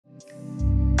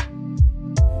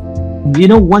You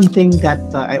know, one thing that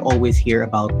I always hear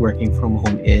about working from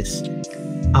home is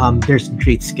there's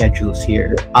great schedules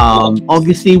here.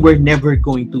 Obviously, we're never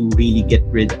going to really get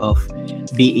rid of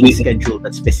being scheduled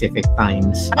at specific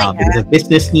times Oh because yeah. of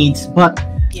business needs. But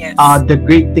Yes. the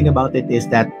great thing about it is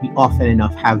that we often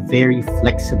enough have very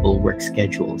flexible work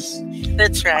schedules.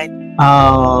 That's right.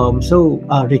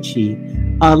 Richie,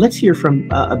 let's hear from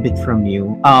a bit from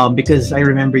you because I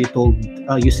remember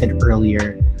you said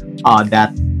earlier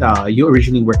that you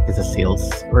originally worked as a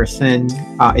salesperson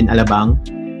in Alabang,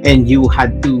 and you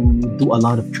had to do a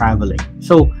lot of traveling.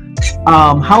 So,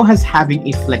 how has having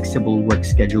a flexible work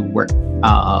schedule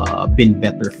been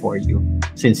better for you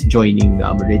since joining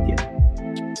Meridian?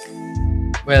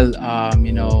 Well,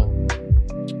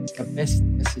 the best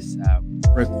kasi sa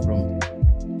work from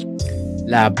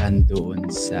laban doon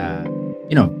sa,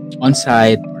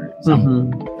 on-site or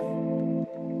something.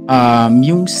 Mm-hmm.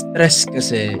 Yung stress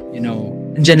kasi,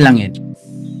 andyan lang yan.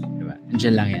 Diba?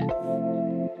 Andyan lang yan.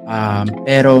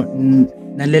 Pero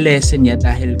nalilesen niya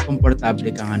dahil komportable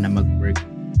ka nga na mag-work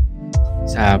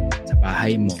sa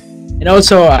bahay mo. And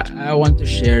also, I want to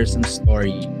share some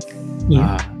story.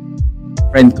 Yeah.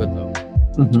 Friend ko to.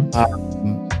 Mm-hmm.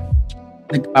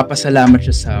 Nagpapasalamat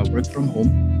siya sa work from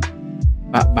home.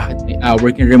 Bakit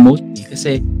working remotely?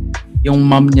 Kasi yung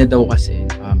mom niya daw kasi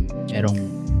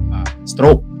merong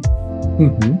stroke.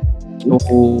 Mm-hmm.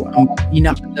 So, ang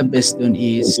pinaka-the best dun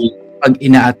is pag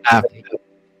ina-atake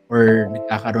or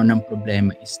nagkakaroon ng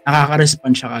problema is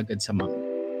nakaka-respond siya kagad sa mom.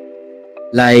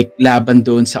 Like, laban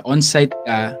doon sa on-site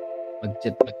ka,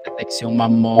 magte-text yung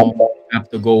mom mo, you have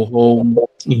to go home.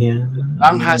 Yeah.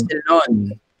 Ang hassle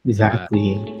nun.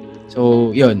 Exactly.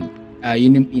 So, yun.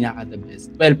 Yun yung pinaka-the best.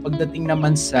 Well, pagdating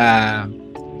naman sa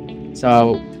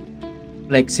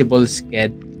flexible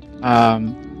sked,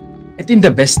 ito yung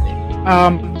the best eh.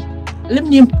 Alam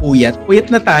niyo yung puyat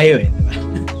na tayo eh. Diba?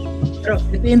 Pero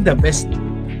ito yung the best.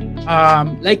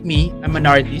 Like me, I'm an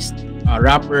artist,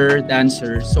 rapper,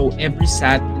 dancer. So, every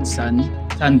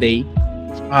Sunday,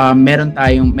 meron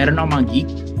akong mga gig.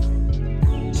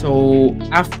 So,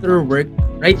 after work,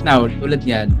 right now, tulad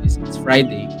yan, it's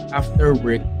Friday. After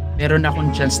work, meron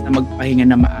akong chance na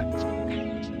magpahinga na maaga.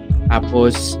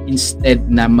 Tapos, instead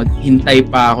na maghintay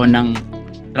pa ako ng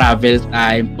travel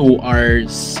time, 2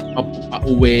 hours,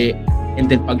 pa-uwi, and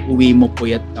then pag-uwi mo,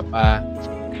 puyat ka pa.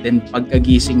 Then,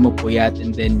 pagkagising mo, puyat,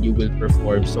 and then you will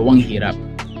perform. So, ang hirap.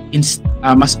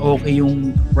 Mas okay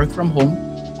yung work from home,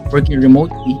 working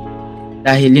remotely,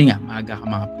 dahil yun nga, maaga ka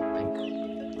mga patay.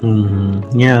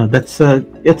 Mm-hmm. Yeah,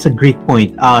 it's a great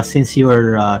point. Since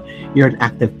you're an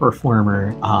active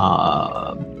performer,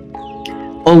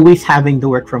 always having the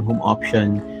work from home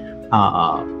option,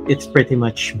 it's pretty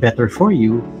much better for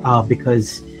you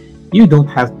because you don't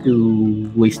have to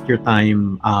waste your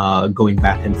time going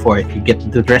back and forth. You get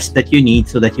the rest that you need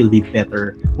so that you'll be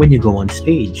better when you go on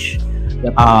stage.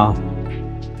 Yep.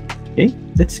 Okay,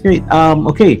 that's great.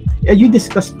 Okay, you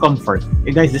discussed comfort.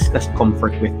 You guys discussed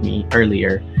comfort with me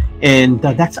earlier, and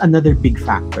that's another big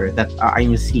factor that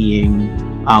I'm seeing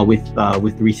with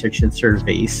research and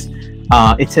surveys.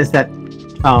 It says that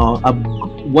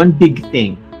one big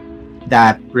thing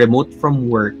that remote from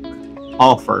work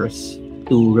offers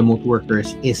to remote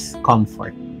workers is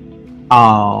comfort.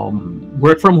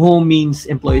 Work from home means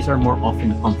employees are more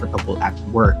often comfortable at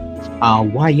work.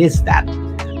 Why is that?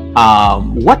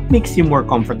 What makes you more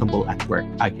comfortable at work,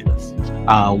 Agulus,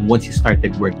 once you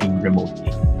started working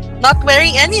remotely? Not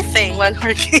wearing anything while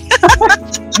working.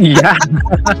 Yeah.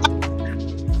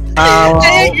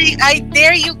 I agree. I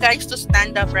dare you guys to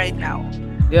stand up right now.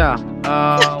 Yeah.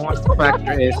 One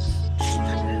factor is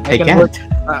I work. can't.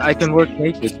 I can work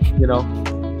naked.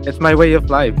 It's my way of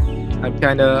life. I'm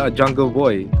kind of a jungle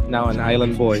boy now, an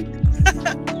island boy,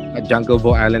 a jungle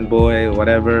boy, island boy,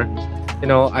 whatever.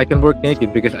 I can work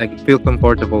naked because I feel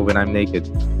comfortable when I'm naked.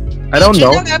 I don't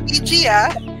know. PG,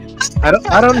 ah.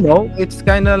 I don't know. It's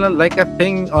kind of like a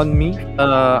thing on me.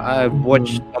 I've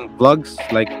watched some vlogs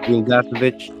like Will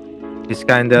Dasovich. He's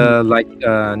kind of like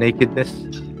nakedness.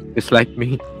 It's like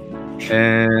me,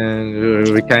 and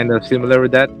we're kind of similar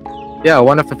with that. Yeah,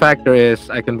 one of the factor is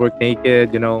I can work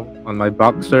naked, on my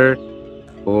boxer,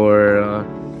 or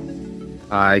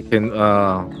I can,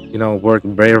 work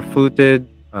barefooted,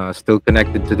 still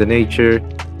connected to the nature,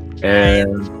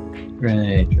 and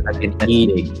Right. I can That's eat.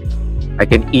 big. I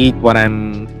can eat when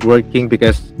I'm working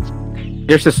because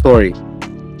here's the story.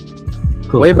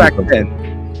 Cool, Way cool, back cool. then,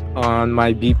 on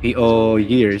my BPO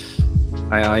years,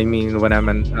 I mean when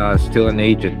I'm still an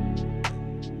agent.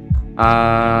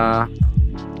 I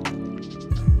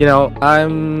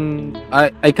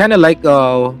kind of like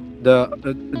the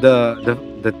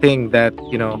thing that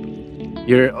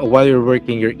You're while you're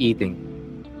working, you're eating.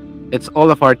 It's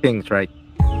all of our things, right?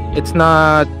 It's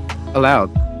not allowed.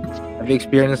 Have you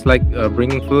experienced like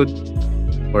bringing food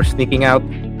or sneaking out?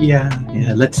 Yeah,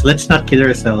 yeah. Let's not kid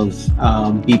ourselves.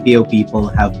 BPO people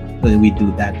have when we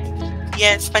do that.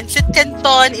 Yes, pancit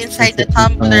canton inside the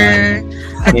Pancit tumbler,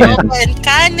 Yeah, adobo and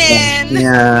kanin.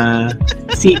 yeah.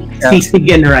 Yeah. Sisig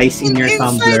and rice in your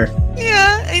tumbler.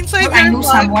 Yeah, inside Well, I your know mug.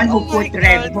 someone who Oh my put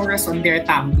Red God. Horse on their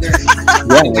tumbler.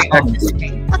 Yeah, exactly.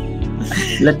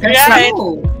 Let That's Right.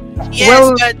 so. Yes,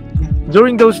 Well, but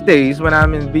during those days when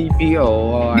I'm in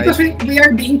BPO, Because we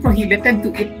are being prohibited to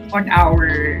eat on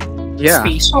our yeah,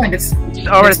 station.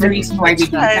 our That's the reason why we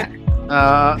do Right.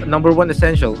 that. number one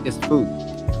essential is food.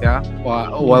 Yeah,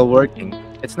 while working,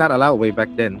 it's not allowed way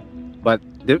back then. But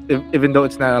even though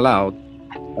it's not allowed,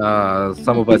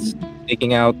 some of us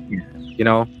sneaking out, you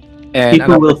know. And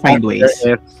People another will find factor ways.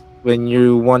 is when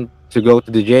you want to go to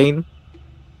the Jane,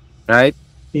 right?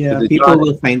 To Yeah, the John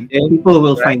Jane, people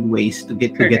will right? find ways to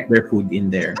get their food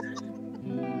in there.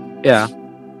 Yeah.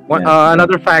 One, Yeah.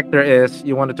 another factor is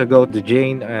you wanted to go to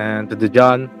Jane and to the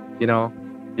John. You know,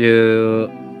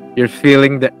 you're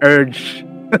feeling the urge,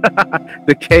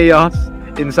 the chaos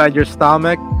inside your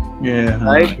stomach. Yeah.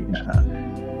 Right? Yeah.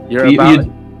 You're You, about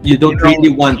you don't you know,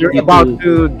 really want you're people. about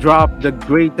to drop the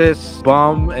greatest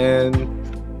bomb, and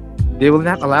they will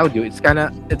not allow you. It's kind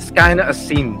of a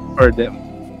scene for them.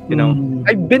 You know, Mm,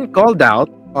 I've been called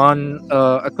out on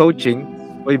a coaching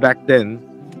way back then,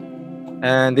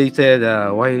 and they said,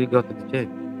 "Why you go to the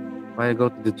gym? Why you go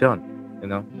to the John?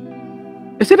 You know,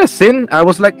 is it a sin?" I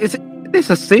was like, "Is it? It is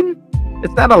a sin?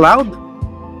 It's not allowed."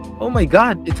 Oh my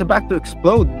God! It's about to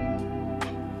explode.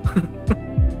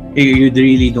 you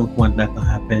really don't want that to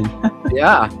happen.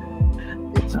 Yeah,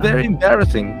 it's very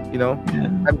embarrassing. You know,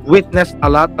 Yeah. I've witnessed a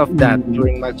lot of that Mm.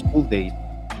 during my school days,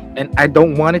 and I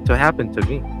don't want it to happen to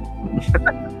me.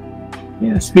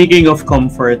 Yeah. Speaking of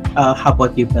comfort, how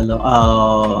about you, Bello?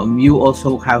 You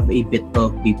also have a bit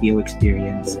of BPO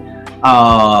experience.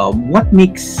 What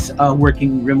makes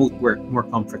working remote work more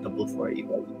comfortable for you?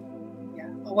 Yeah.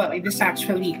 Well, it is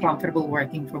actually comfortable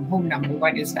working from home. Number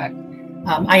one is that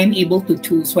I am able to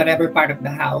choose whatever part of the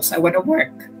house I want to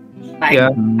work. Like Yeah.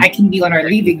 I can be on our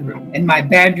living room, in my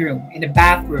bedroom, in the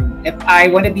bathroom. If I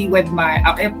want to be with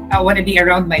if I want to be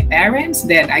around my parents,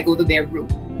 then I go to their room.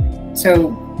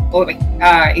 So,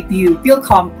 if you feel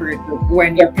comfort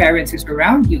when your parents is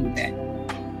around you, then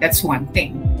that's one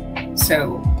thing.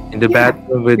 So In the Yeah.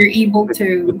 bathroom with, you're able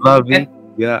to with Lovey.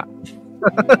 Yeah.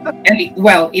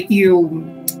 if you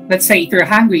let's say if you're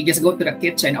hungry, just go to the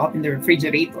kitchen, open the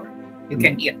refrigerator, you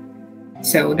can eat.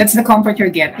 So that's the comfort you're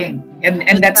getting, and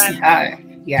that's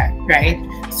yeah, right.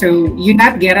 So you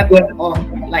not get up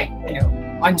on like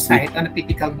on site on a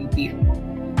typical BPO.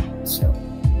 So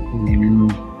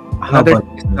How Another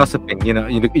about is gossiping. You know,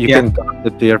 you Yeah. can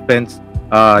gossip to your friends.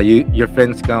 Your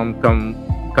friends come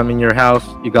in your house.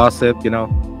 You gossip. You know,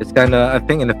 it's kind of a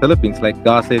thing in the Philippines, like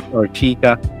gossip or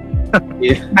chica.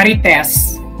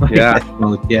 Marites. Yeah.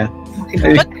 Mode, yeah.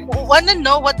 But wanna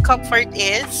know what comfort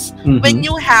is? Mhm. When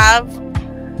you have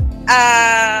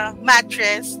a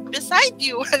mattress beside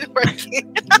you while working.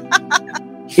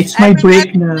 It's my Every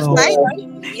break mattress now. beside you.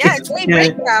 Yeah, it's my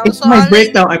break now. It's So my all break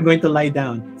I now. I'm going to lie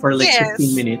down for like Yes.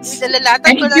 15 minutes. nilalatan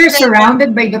And ko if lang you're din. surrounded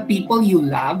by the people you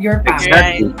love, your family,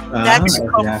 Right. That's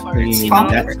comfort, exactly. you know?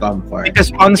 That's comfort.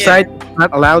 Because on site, you're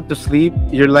not allowed to sleep.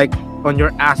 You're like on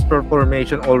your astral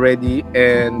formation already,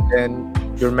 and then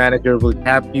your manager will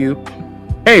tap you.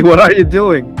 Hey, what are you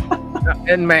doing?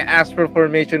 And my astral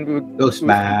formation Goes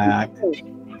back.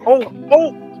 Oh.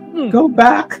 Go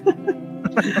back.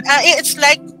 It's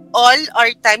like all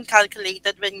our time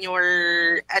calculated when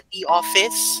you're at the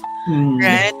office, Mm.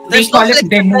 right? they There's no call it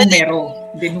flexibility. denumero.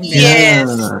 Denumero. Yes.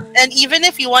 Yeah. And even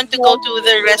if you want to go to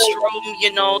the restroom,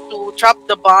 to drop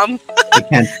the bomb,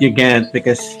 You can't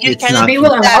because You it's cannot not. They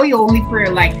will allow you only for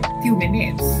like few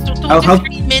minutes. to 2 Oh, to how-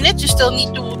 3 minutes, you still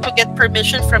need to get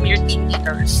permission from your team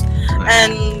leaders.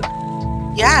 And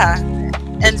yeah,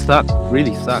 It sucks.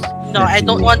 Really sucks. no, I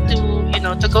don't want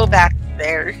to go back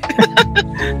there.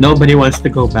 Nobody wants to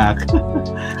go back.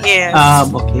 Yes.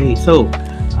 Okay, so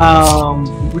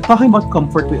we're talking about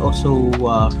comfort. We also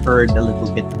heard a little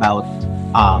bit about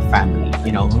family,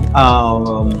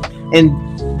 and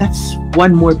that's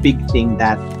one more big thing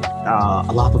that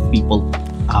a lot of people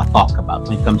talk about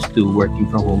when it comes to working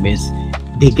from home is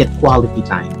they get quality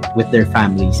time with their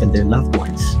families and their loved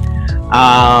ones.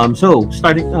 So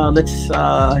starting, let's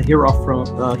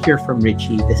hear from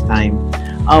Richie this time.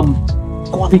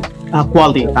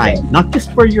 Quality time, not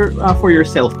just for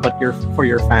yourself, but for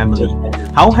your family.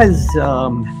 How has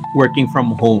working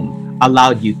from home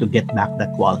allowed you to get back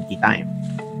that quality time?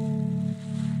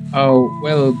 Oh,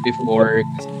 well, before,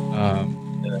 kasi,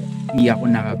 hindi ako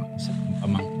nakakausap ng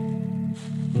pamangkin.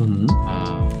 Mhm.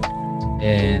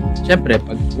 And, syempre,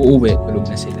 pag uuwi, tulog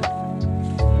na sila.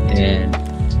 And,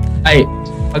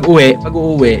 pag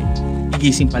uuwi,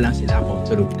 gigising pa lang sila ako,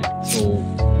 tulog na. So,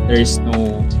 there's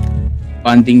no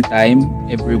bonding time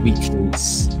every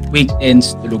weekdays.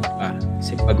 Weekends, tulog pa.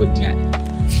 Kasi pagod nga.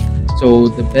 So,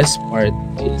 the best part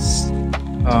is,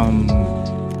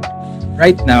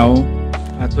 right now,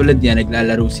 tulad yan,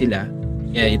 naglalaro sila.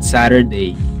 Yeah, it's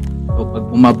Saturday. So, pag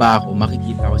bumaba ako,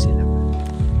 makikita ko sila.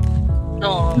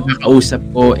 No. Nakakausap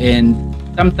ko, and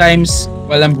sometimes,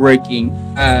 while I'm working,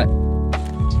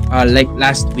 like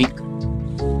last week,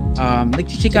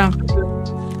 nagchichikahan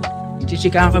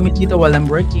kami dito while I'm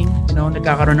working. You know,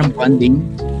 nagkakaroon ng bonding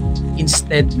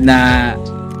instead na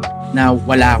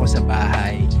wala ako sa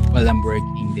bahay while I'm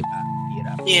working, di ba?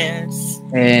 Hirap. Yes.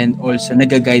 And also,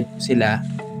 nag-guide ko sila.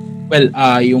 Well,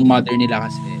 yung mother nila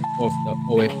kasi of the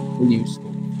OFW, so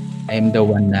I'm the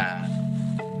one na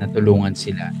natulungan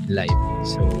sila live.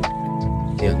 So,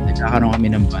 yun, nagkakaroon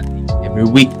kami ng bonding every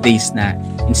weekdays na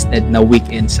instead na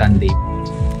weekend, Sunday.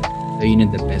 So, yun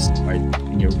yung the best part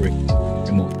when you're working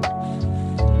remote.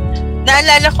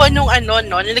 Naalala ko nung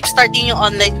nag-start din yung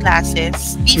online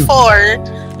classes. Before,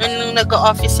 nung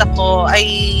nag-office ako, I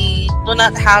do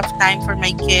not have time for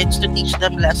my kids to teach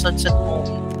them lessons at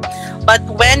home. But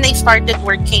when I started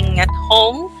working at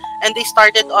home and they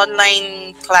started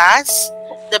online class,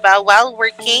 diba, while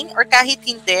working or kahit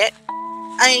hindi,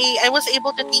 I was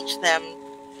able to teach them,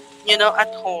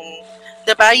 at home.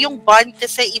 Diba, yung bond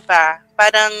kasi iba,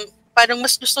 parang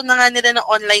mas gusto na nga nila ng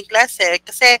online class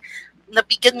kasi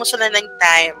nabigyan mo sila ng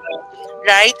time,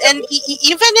 right? And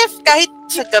even if kahit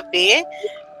sa gabi,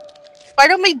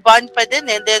 parang may bond pa din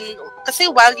and then kasi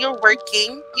while you're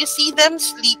working, you see them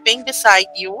sleeping beside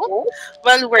you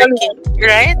while working,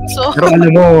 right? So Pero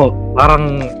alam mo,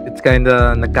 parang it's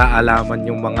kinda nagkaalaman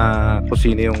yung mga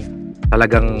kusino yung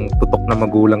talagang tutok na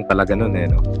magulang talaga nun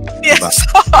no? Yes.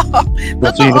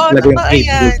 Kusino Totoo, talaga yung totoo kids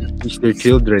yan. to teach their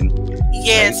children.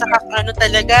 Yes, saka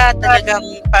talagang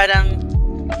parang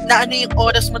yung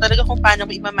oras mo talaga kung paano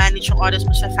mo i-manage yung oras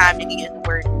mo sa family and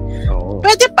work. Oo.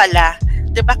 Pwede pala.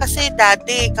 'Di ba kasi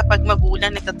dati kapag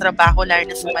magulang nagtatrabaho lalo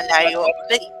na sa malayo,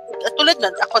 tulad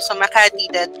nun ako sa Makati,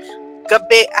 then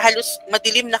gabi halos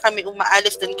madilim na kami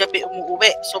umaalis, then gabi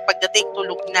umuwi. So pagdating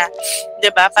tulog na.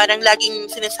 'Di ba? Parang laging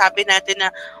sinasabi natin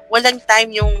na walang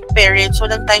time yung parents,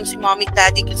 walang time si mommy,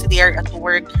 daddy kasi they are at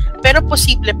work. Pero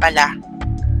posible pala.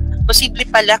 Posible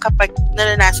pala kapag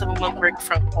naranasan mo mag-work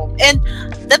from home. And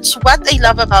that's what I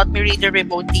love about Meridian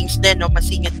remote teams din,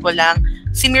 masingit ko lang.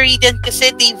 Si Meridian kasi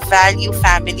they value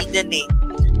family din eh.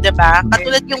 'Di ba?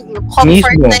 Katulad yung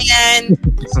comfort Mismo. na yan,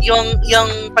 yung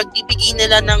pagbibigay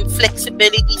nila ng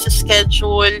flexibility sa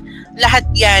schedule, lahat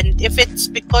yan. If it's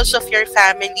because of your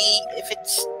family, if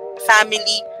it's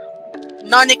family,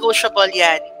 non-negotiable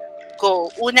yan.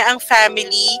 Go. Una ang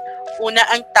family, una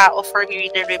ang tao for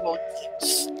Meridian remote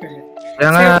teams. Kaya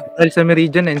nga, dahil sa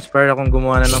Meridian, na-inspire akong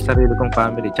gumawa na ng sarili kong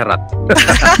family. Charot.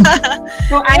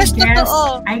 So Yes,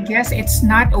 totoo. I guess it's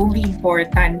not only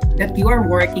important that you are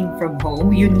working from home,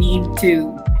 you need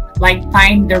to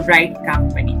find the right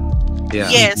company. Yeah.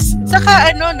 Yes.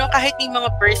 Saka kahit may mga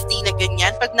birthday na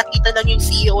ganyan, pag nakita lang yung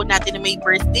CEO natin na may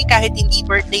birthday, kahit hindi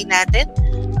birthday natin,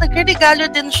 nagregalo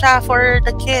din siya for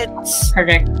the kids.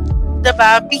 Correct.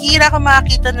 Diba? Bihira ka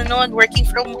makakita na noon, working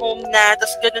from home na,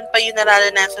 tapos ganun pa yung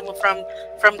nararanasan mo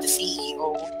from the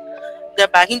CEO.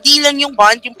 Diba? Hindi lang yung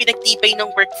bond yung pinagtibay ng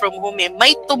work from home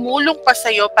may tumulong pa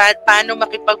sa'yo paano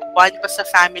makipag-bond pa sa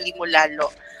family mo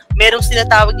lalo. Merong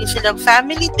sinatawag din silang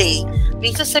family day.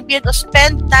 May sasabihin,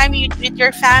 spend time with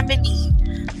your family.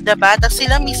 Diba? Tapos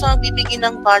sila mismo ang bibigyan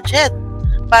ng budget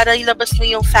para ilabas mo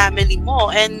yung family mo.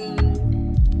 And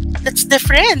that's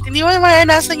different. Hindi mo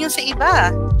maranasan yun sa iba.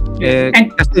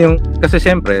 Kasi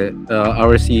siyempre,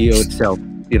 our CEO itself,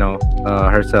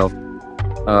 herself,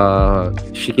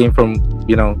 she came from,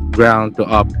 ground to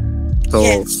up. So,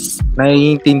 Yes.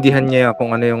 naiintindihan niya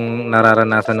kung ano yung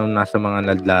nararanasan nung nasa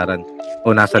mga ladlaran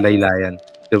o nasa laylayan.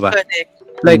 Diba? Correct.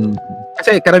 Like,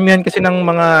 kasi karamihan kasi ng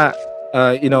mga,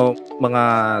 mga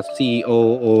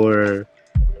CEO or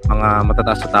mga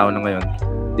matataas na tao na ngayon,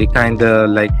 they kinda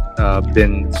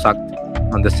been sucked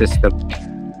on the system.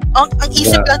 Ang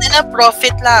isip lang nila,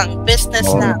 profit lang, business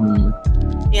lang.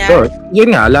 Yeah. So,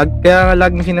 yun nga, kaya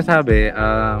laging sinasabi,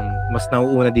 mas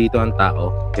nauuna dito ang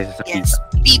tao kaysa sa Yes.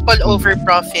 kita. People over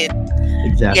profit.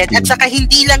 Exactly. Yan. At saka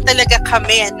hindi lang talaga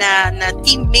kami na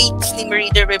teammates ni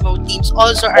Meridian Remote Teams,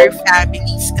 also our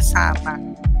families kasama.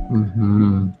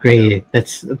 Great.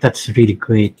 That's really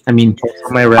great. I mean,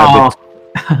 For my rabbits.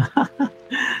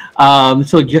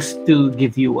 so just to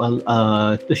give you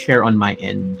to share on my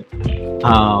end,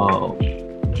 uh,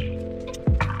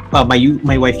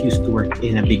 my wife used to work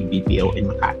in a big BPO in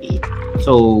Makati.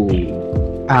 So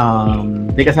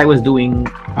because I was doing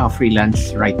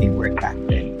freelance writing work back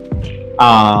then,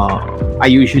 I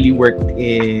usually worked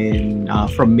in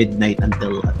from midnight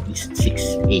until at least 6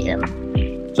 a.m.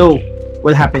 So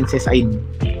what happens is I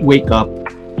wake up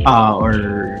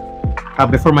or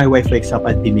before my wife wakes up,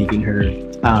 I'd be making her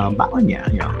baon niya,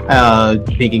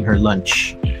 making her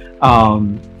lunch.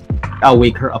 I'll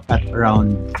wake her up at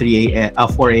around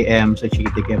 4 a.m. so she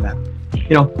can take a bath.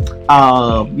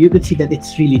 You could see that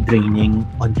it's really draining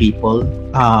on people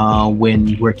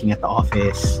when working at the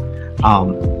office,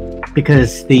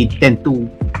 because they tend to,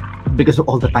 because of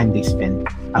all the time they spend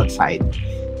outside,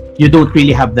 you don't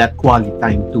really have that quality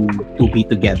time to be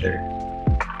together,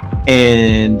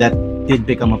 and that did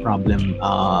become a problem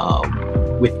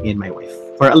with me and my wife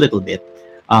for a little bit.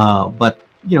 But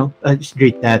it's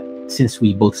great that since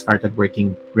we both started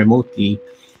working remotely,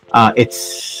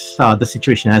 it's the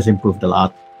situation has improved a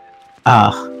lot,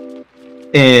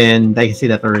 and I can say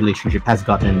that our relationship has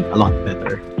gotten a lot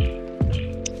better.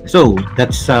 So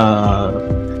that's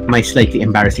my slightly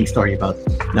embarrassing story about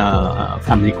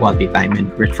family quality time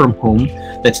and work from home.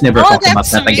 Let's never talk about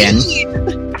that again.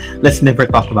 Let's never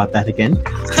talk about that again.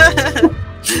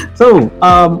 So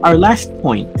our last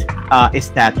point is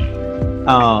that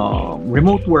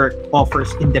remote work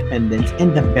offers independence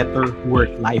and a better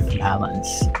work-life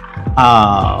balance.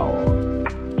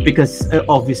 Because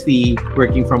obviously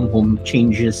working from home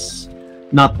changes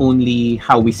not only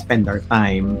how we spend our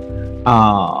time,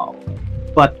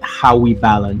 but how we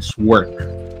balance work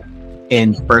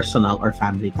and personal or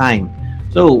family time.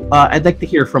 So I'd like to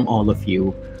hear from all of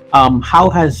you. How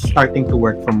has starting to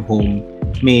work from home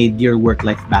made your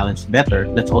work-life balance better?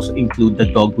 Let's also include the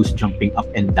dog who's jumping up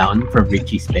and down from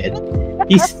Richie's bed.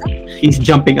 He's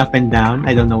jumping up and down.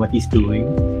 I don't know what he's doing.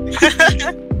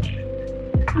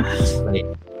 Right.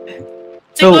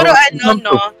 Siguro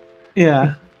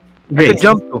Yeah. I Grace. could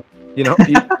jump to.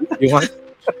 You want?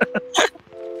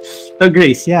 So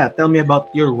Grace, yeah, tell me about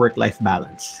your work-life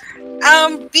balance.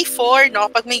 Before,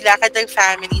 pag may lakad ng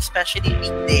family, especially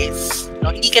weekdays,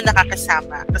 hindi ka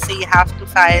nakakasama kasi you have to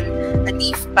file a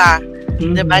leave pa.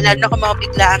 Diba? Lalo na kung mga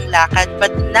biglaang lakad.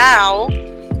 But now,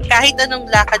 kahit anong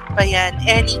lakad pa yan,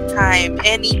 anytime,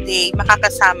 any day,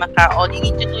 makakasama ka. All you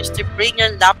need to do is to bring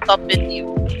your laptop with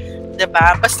you.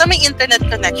 Diba? Basta may internet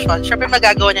connection, syempre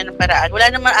magagawa na ng paraan. Wala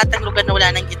namang atang lugar na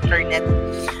wala ng internet.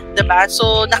 Diba?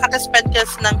 So, nakaka-spend ka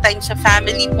ng time sa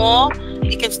family mo.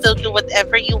 You can still do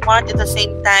whatever you want. At the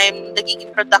same time,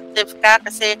 nagiging productive ka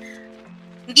kasi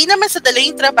hindi naman sa dala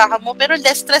yung trabaho mo, pero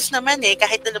less stress naman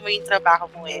kahit dala mo yung trabaho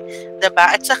mo Diba?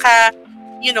 At saka,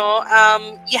 you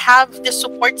have the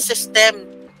support system,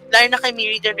 lalo na kay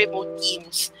Meridian Remote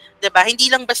Teams. Diba? Hindi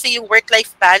lang basta yung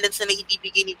work-life balance na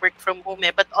naibibigay ni work from home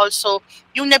but also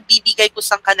yung nabibigay kung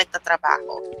saan ka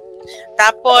nagtatrabaho.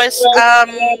 Tapos,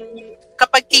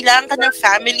 kapag kailangan ka ng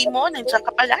family mo, nandiyan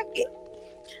ka palagi.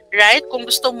 Right? Kung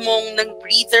gusto mong ng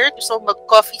breather, gusto mong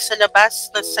mag-coffee sa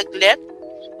labas na saglit,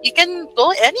 you can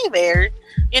go anywhere.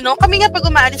 Kami nga pag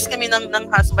umaalis kami ng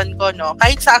husband ko,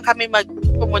 kahit saan kami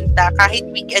magpumunta, kahit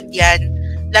weekend yan,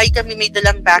 lagi kami may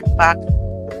dalang backpack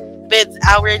with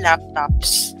our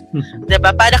laptops.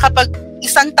 Diba? Para kapag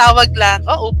isang tawag lang,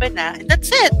 open na, and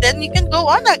that's it. Then you can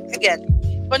go on again.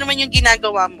 Kung naman yung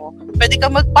ginagawa mo, pwede ka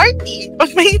mag-party.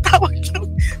 Pag may tawag ng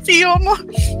CEO mo,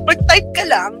 mag-type ka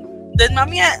lang, then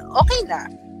mamaya, okay na.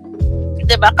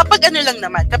 Diba? Kapag lang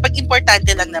naman, kapag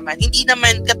importante lang naman, hindi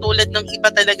naman katulad ng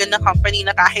iba talaga na company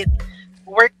na kahit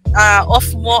work off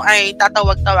mo ay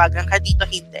tatawag-tawagan ka, dito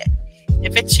hindi.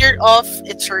 If it's your off,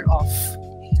 it's your off.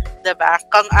 Diba?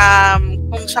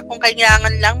 Kung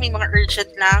kailangan lang, may mga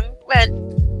urgent lang, well,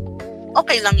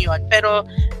 okay lang yun. Pero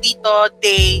dito,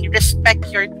 they respect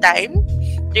your time.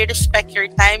 They respect your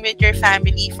time with your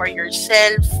family, for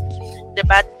yourself.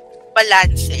 Diba?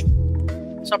 Balance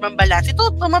Sobrang balance.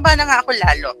 Ito, tumaba na nga ako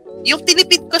lalo. Yung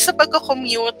tinipid ko sa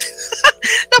pagko-commute,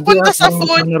 napunta sa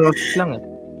food.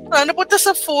 Napunta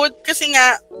sa food kasi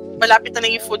nga, malapit na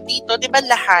lang yung food dito. Diba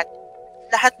lahat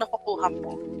nakukuha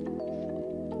mo.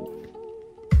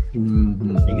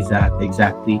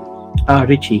 Exactly.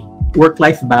 Richie,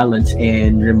 work-life balance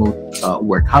and remote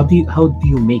work. How do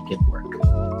you make it work?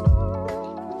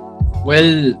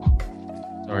 Well,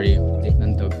 sorry, ulit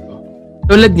ng dog ko.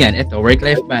 Tulad niyan, ito,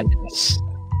 work-life balance.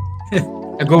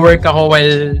 Nag-work ako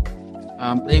while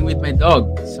playing with my dog.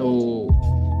 So,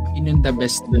 yun yung the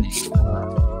best dun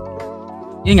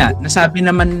yun nga, nasabi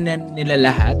naman nila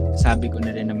lahat. Sabi ko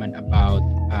na rin naman about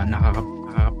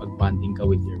nakakapag-bonding ka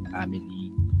with your family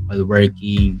while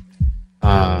working.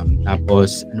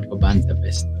 Tapos, ano pa ba ang the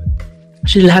best?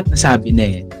 Actually, lahat nasabi na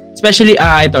eh. Especially,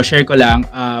 ito, share ko lang.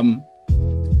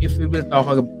 If we will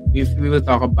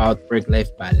talk about work-life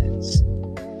balance,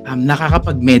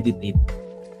 nakakapag-meditate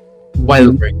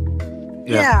while working.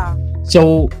 Yeah.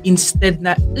 So, instead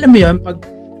na, alam mo yun, pag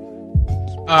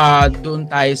doon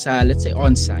tayo sa, let's say,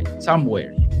 on-site,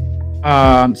 somewhere,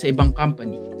 sa ibang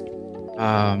company,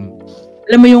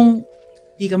 alam mo yung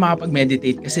hindi ka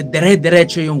makapag-meditate kasi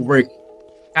dire-diretso yung work.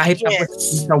 Kahit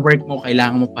tapos sa work mo,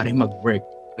 kailangan mo pa rin mag-work.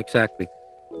 Exactly.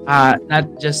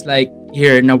 Not just like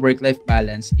here na work-life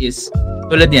balance is,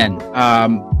 tulad yan,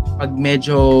 pag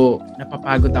medyo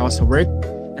napapagod ako sa work,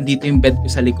 andito yung bed ko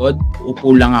sa likod,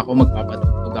 upo lang ako,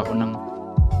 magpapatugtog ako ng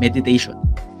meditation.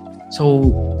 So,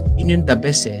 yun yung the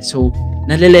best eh. So,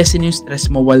 nalilesen yung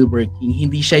stress mo while working.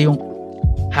 Hindi siya yung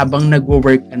habang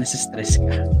nagwo-work ka, nasa stress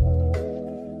ka.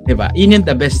 Diba? Yun yung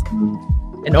the best.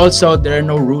 And also, there are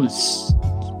no rules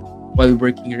while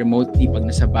working remotely pag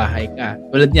nasa bahay ka.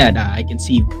 Tulad niyan, I can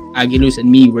see Agilus and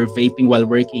me, we're vaping while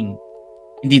working.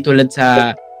 Hindi tulad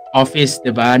sa office,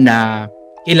 diba, na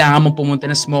kailangan mong pumunta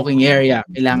ng smoking area,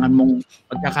 kailangan mong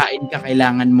pagkakain ka,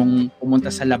 kailangan mong pumunta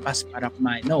sa labas para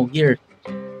kumain. No, here,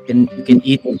 you can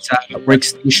eat sa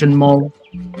workstation mo.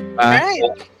 Right.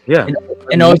 Yeah.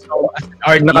 And also, as an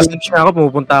artist, Nakalimutan na ako,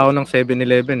 pumupunta ako ng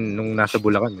 7-Eleven nung nasa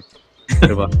Bulacan.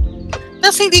 Diba?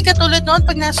 Tapos hindi ka tulad noon,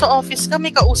 pag nasa office ka,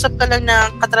 may kausap ka lang na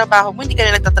katrabaho mo, hindi ka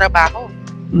na nagtatrabaho.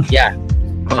 yeah.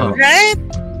 Right?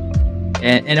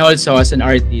 And also, as an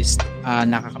artist,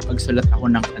 nakakapagsulat ako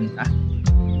ng kanta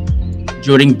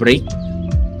during break.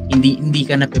 Hindi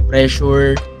ka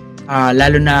nape-pressure,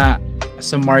 lalo na as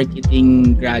a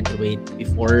marketing graduate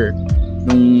before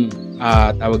nung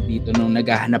tawag dito nung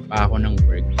naghahanap pa ako ng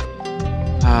work.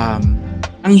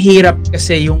 Ang hirap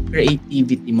kasi yung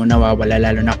creativity mo nawawala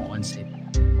lalo na kung on-site.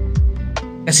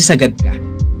 Kasi sagad ka.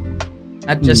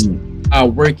 Not just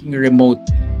working remote.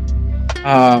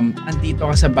 Andito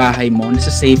ka sa bahay mo, nasa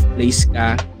safe place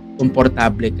ka,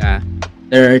 komportable ka,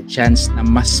 there are chance na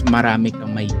mas marami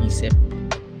kang may isip.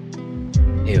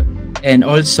 Ayun. And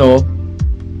also,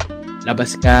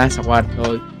 labas ka sa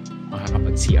kwarto,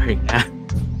 makakapag-CR ka.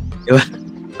 Diba?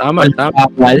 Tama.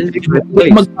 Hindi ka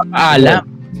magpapaalam.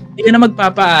 Hindi ka na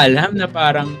magpapaalam na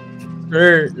parang,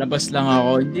 sir, labas lang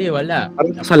ako. Hindi, wala.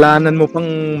 Parang kasalanan mo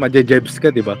pang madjejebs ka,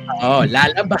 di ba? Oo,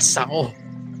 lalabas ako.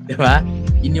 Di ba?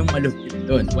 Yun yung malupit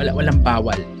doon. Walang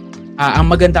bawal. Ang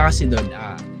maganda kasi doon,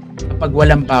 kapag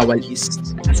walang bawal is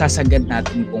nasasagad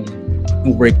natin kung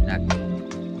yung work natin.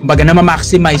 Kumbaga na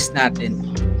ma-maximize natin.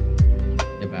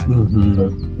 Di ba? So,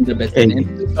 the best. And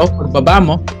so, pagbaba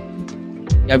mo,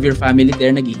 you have your family there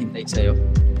naghihintay sa'yo.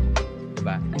 Di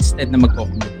ba? Instead na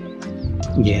magko-commute.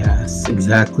 Yes,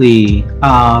 exactly.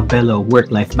 Bello,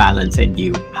 work-life balance and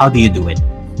you. How do you do it?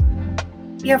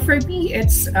 Yeah, for me,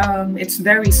 it's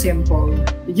very simple.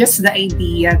 Just the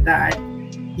idea that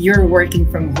you're working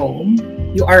from home,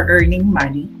 you are earning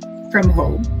money from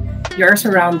home, you are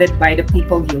surrounded by the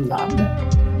people you love,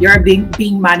 you are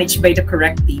being managed by the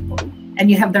correct people, and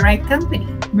you have the right company.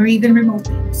 Meridian Remote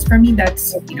Teams. For me,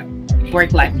 that's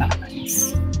work-life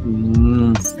balance.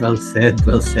 Well said.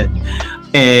 Well said.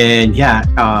 And yeah,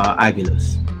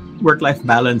 Aguilos, work-life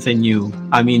balance and you.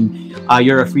 I mean,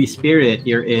 you're a free spirit.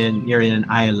 You're in an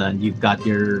island. You've got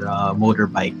your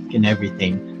motorbike and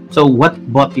everything. So what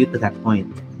brought you to that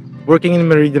point? Working in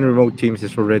Meridian Remote Teams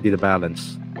is already the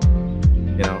balance.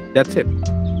 You know, that's it.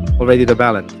 Already the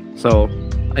balance. So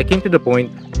I came to the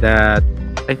point that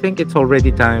I think it's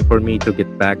already time for me to get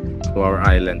back to our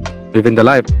island, living the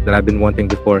life that I've been wanting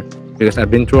before. Because I've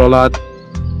been through a lot,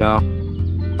 you know,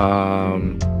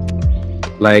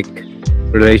 like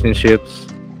relationships,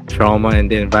 trauma in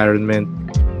the environment,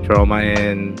 trauma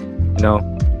in, you know,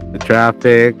 the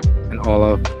traffic and all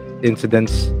of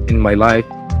incidents in my life.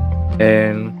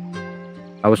 And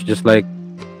I was just like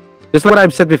what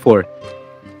I've said before.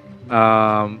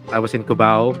 I was in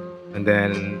Cubao, and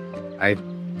then I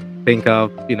think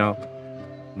of, you know,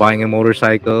 buying a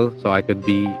motorcycle so I could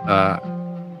be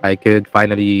I could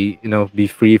finally, you know, be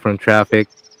free from traffic.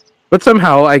 But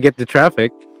somehow I get the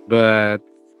traffic, but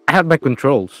I have my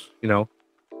controls, you know.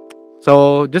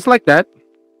 So just like that,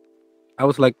 I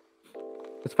was like,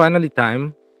 it's finally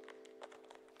time,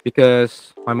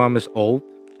 because my mom is old,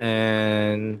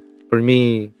 and for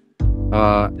me,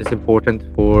 it's important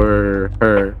for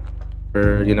her,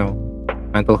 you know,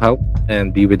 mental health,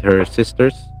 and be with her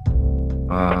sisters.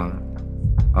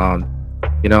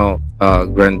 You know,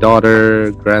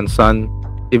 granddaughter, grandson,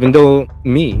 even though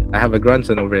me, I have a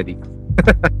grandson already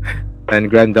and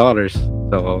granddaughters.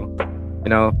 So,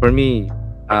 for me,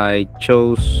 I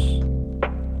chose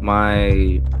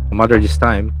my mother this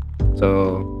time.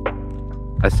 So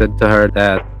I said to her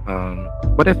that,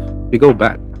 what if we go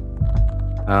back?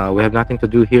 We have nothing to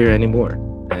do here anymore,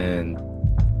 and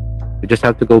we just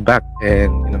have to go back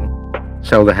and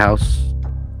sell the house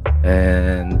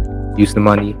and use the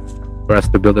money for us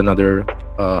to build another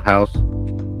house,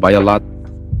 buy a lot,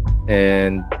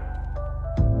 and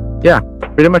yeah,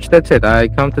 pretty much that's it. I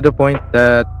come to the point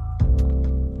that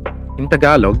in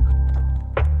Tagalog,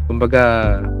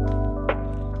 kumbaga,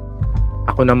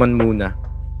 ako naman muna,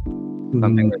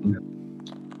 something like that.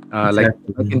 Like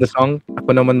in the song,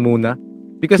 ako naman muna,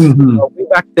 because way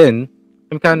back then,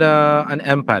 I'm kind of an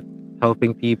empath,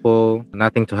 helping people,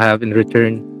 nothing to have in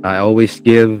return. I always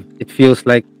give. It feels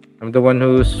like I'm the one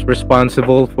who's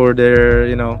responsible for their,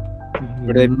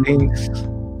 for their things.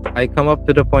 I come up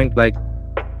to the point like,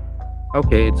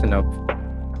 okay, it's enough.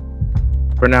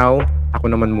 For now,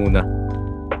 ako naman muna.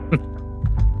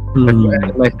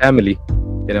 And my family,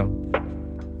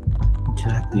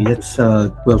 Exactly. That's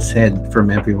well said from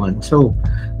everyone. So,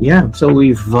 yeah. So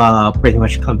we've pretty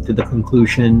much come to the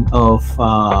conclusion of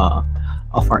our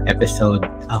episode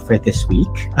for this week.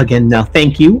 Again, now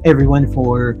thank you everyone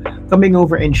for coming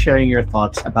over and sharing your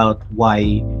thoughts about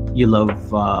why you love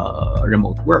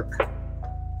remote work.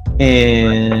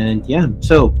 And yeah,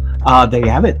 so there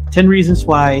you have it. 10 reasons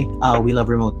why we love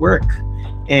remote work.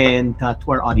 And to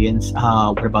our audience,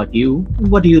 what about you?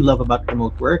 What do you love about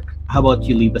remote work? How about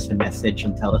you leave us a message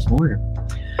and tell us more?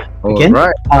 Again,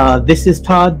 this is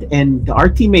Todd and our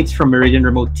teammates from Meridian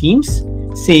Remote Teams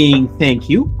saying thank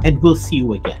you, and we'll see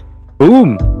you again.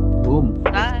 Boom.